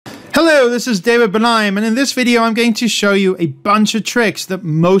Hello, this is David Benaim, and in this video I'm going to show you a bunch of tricks that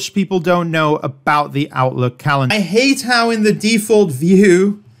most people don't know about the Outlook calendar. I hate how in the default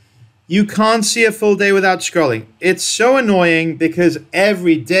view you can't see a full day without scrolling. It's so annoying because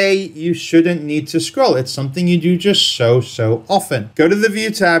every day you shouldn't need to scroll. It's something you do just so often. Go to the View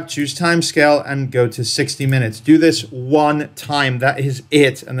tab, choose time scale, and go to 60 minutes. Do this one time, that is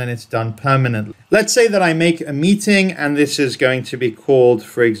it, and then it's done permanently. Let's say that I make a meeting and this is going to be called,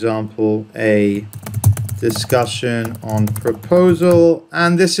 for example, a discussion on proposal,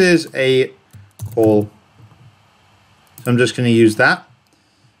 and this is a call. So I'm just going to use that.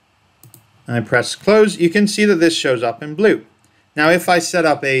 And I press close. You can see that this shows up in blue. Now, if I set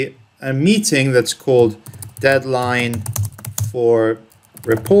up a meeting that's called deadline for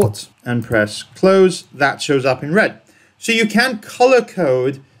report and press close, that shows up in red. So you can color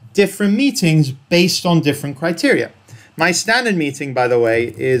code different meetings based on different criteria. My standard meeting, by the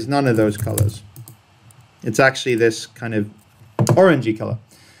way, is none of those colors. It's actually this kind of orangey color.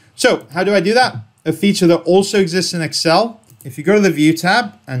 So how do I do that? A feature that also exists in Excel. If you go to the View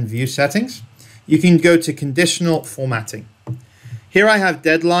tab and View Settings, you can go to Conditional Formatting. Here I have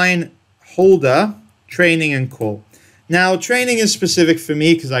Deadline, Holder, Training, and Call. Now, training is specific for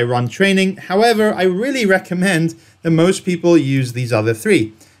me because I run training. However, I really recommend that most people use these other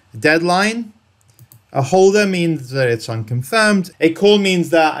three. Deadline, a holder means that it's unconfirmed. A call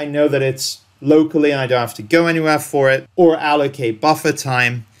means that I know that it's locally and I don't have to go anywhere for it, or allocate buffer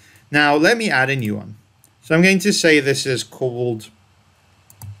time. Now, let me add a new one. So I'm going to say this is called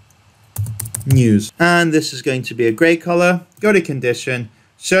news. And this is going to be a gray color. Go to condition,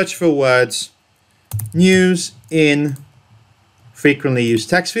 search for words, news in frequently used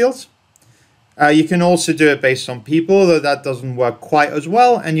text fields. You can also do it based on people, though that doesn't work quite as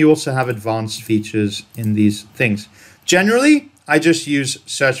well. And you also have advanced features in these things. Generally, I just use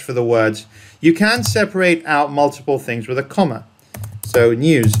search for the words. You can separate out multiple things with a comma. So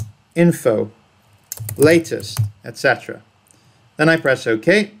news, info, latest, etc. Then I press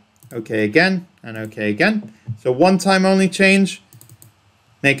OK, OK again, and OK again. So one time only change,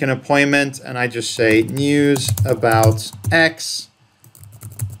 make an appointment, and I just say news about X,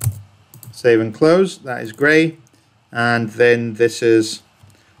 save and close, that is gray. And then this is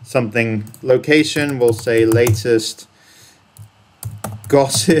something location, we'll say latest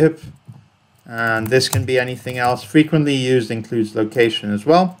gossip, and this can be anything else. Frequently used includes location as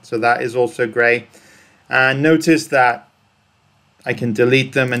well, so that is also gray. And notice that I can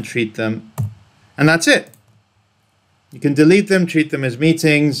delete them and treat them, and that's it. You can delete them, treat them as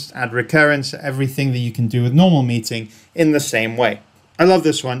meetings, add recurrence, everything that you can do with normal meeting in the same way. I love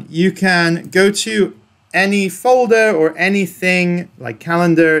this one. You can go to any folder or anything like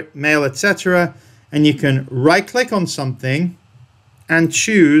calendar, mail, etc., and you can right-click on something and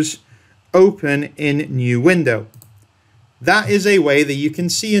choose Open in New Window. That is a way that you can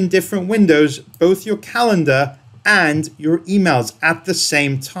see in different windows both your calendar and your emails at the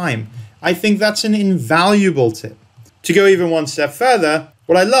same time. I think that's an invaluable tip. To go even one step further,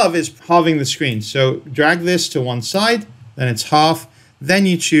 what I love is halving the screen. So drag this to one side, then it's half, then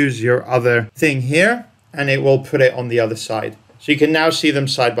you choose your other thing here, and it will put it on the other side. So you can now see them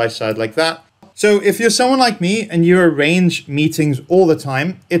side by side like that. So if you're someone like me and you arrange meetings all the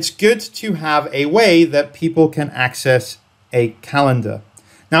time, it's good to have a way that people can access a calendar.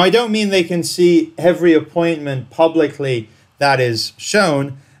 Now, I don't mean they can see every appointment publicly that is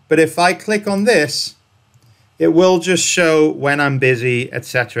shown, but if I click on this, it will just show when I'm busy,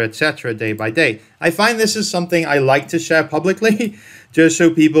 etc., day by day. I find this is something I like to share publicly, just so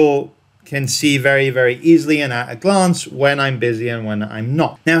people can see very easily and at a glance when I'm busy and when I'm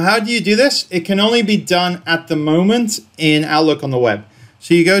not. Now, how do you do this? It can only be done at the moment in Outlook on the web.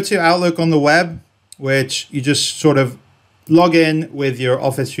 So you go to Outlook on the web, which you just sort of log in with your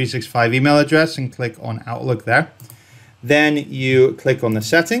Office 365 email address and click on Outlook there. Then you click on the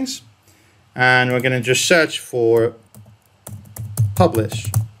settings, and we're going to just search for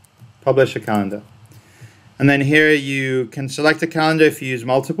publish a calendar. And then here you can select a calendar if you use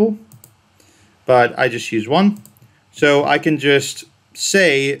multiple, but I just use one. So I can just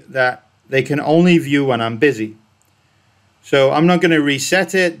say that they can only view when I'm busy. So I'm not going to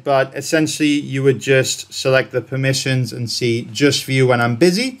reset it, but essentially you would just select the permissions and see just view when I'm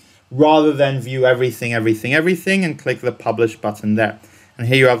busy, rather than view everything, and click the publish button there. And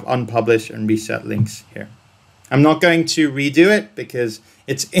here you have unpublish and reset links here. I'm not going to redo it because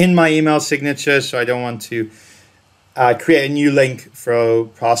it's in my email signature, so I don't want to create a new link for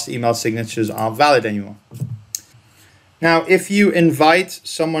past email signatures aren't valid anymore. Now, if you invite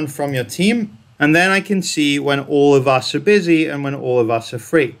someone from your team, and then I can see when all of us are busy and when all of us are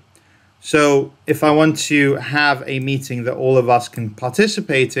free. So if I want to have a meeting that all of us can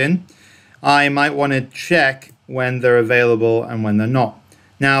participate in, I might want to check when they're available and when they're not.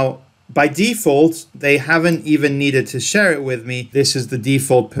 Now, by default, they haven't even needed to share it with me. This is the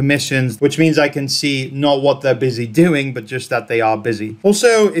default permissions, which means I can see not what they're busy doing, but just that they are busy.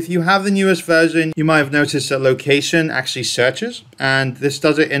 Also, if you have the newest version, you might have noticed that location actually searches, and this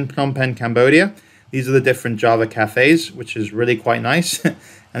does it in Phnom Penh, Cambodia. These are the different Java cafes, which is really quite nice.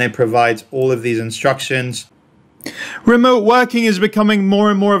 And it provides all of these instructions. Remote working is becoming more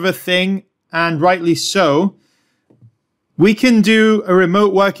and more of a thing, and rightly so. We can do a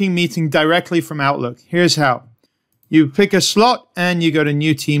remote working meeting directly from Outlook. Here's how. You pick a slot and you go to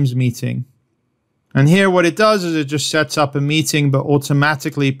New Teams Meeting. And here what it does is it just sets up a meeting, but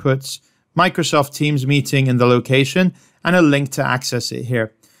automatically puts Microsoft Teams Meeting in the location and a link to access it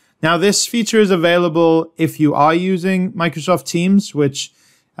here. Now, this feature is available if you are using Microsoft Teams, which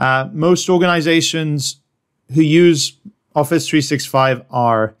most organizations who use Office 365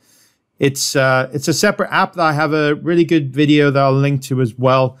 are. It's a separate app that I have a really good video that I'll link to as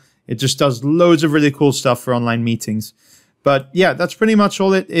well. It just does loads of really cool stuff for online meetings. But yeah, that's pretty much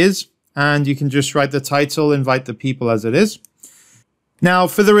all it is. And you can just write the title, invite the people as it is. Now,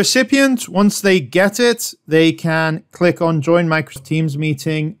 for the recipient, once they get it, they can click on Join Microsoft Teams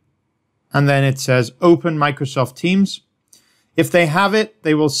Meeting. And then it says Open Microsoft Teams. If they have it,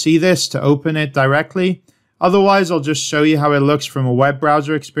 they will see this to open it directly. Otherwise, I'll just show you how it looks from a web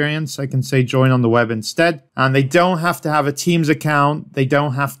browser experience. I can say join on the web instead. And they don't have to have a Teams account. They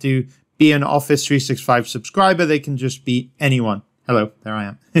don't have to be an Office 365 subscriber. They can just be anyone. Hello, there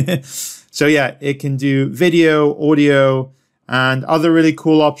I am. So yeah, it can do video, audio, and other really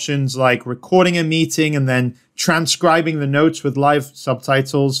cool options like recording a meeting and then transcribing the notes with live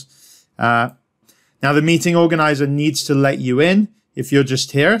subtitles. Now, the meeting organizer needs to let you in if you're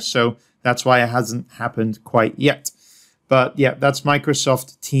just here. So that's why it hasn't happened quite yet. But yeah, that's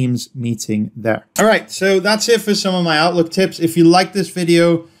Microsoft Teams Meeting there. All right, so that's it for some of my Outlook tips. If you like this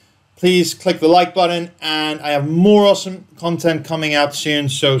video, please click the like button, and I have more awesome content coming out soon.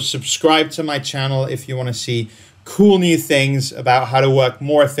 So subscribe to my channel if you want to see cool new things about how to work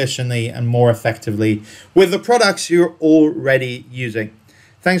more efficiently and more effectively with the products you're already using.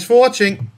 Thanks for watching.